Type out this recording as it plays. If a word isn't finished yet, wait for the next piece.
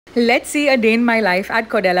Let's see a day in my life at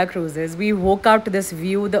Cordella Cruises. We woke out to this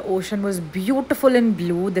view. The ocean was beautiful in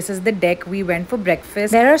blue. This is the deck. We went for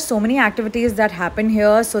breakfast. There are so many activities that happen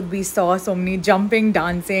here. So we saw so many jumping,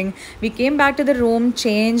 dancing. We came back to the room,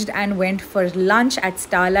 changed, and went for lunch at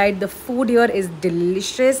Starlight. The food here is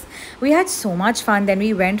delicious. We had so much fun. Then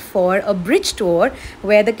we went for a bridge tour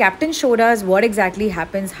where the captain showed us what exactly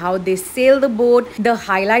happens, how they sail the boat. The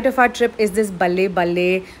highlight of our trip is this Balle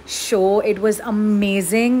Balle show. It was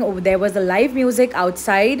amazing. There was a live music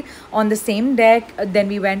outside on the same deck. Then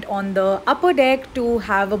we went on the upper deck to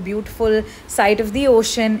have a beautiful sight of the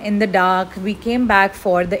ocean in the dark. We came back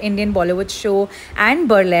for the Indian Bollywood show and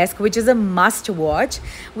burlesque, which is a must watch.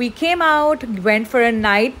 We came out, went for a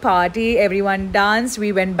night party. Everyone danced.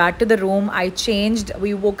 We went back to the room. I changed.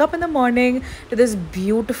 We woke up in the morning to this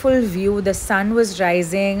beautiful view. The sun was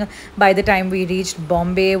rising. By the time we reached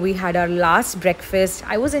Bombay, we had our last breakfast.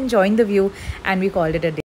 I was enjoying the view and we called it a day.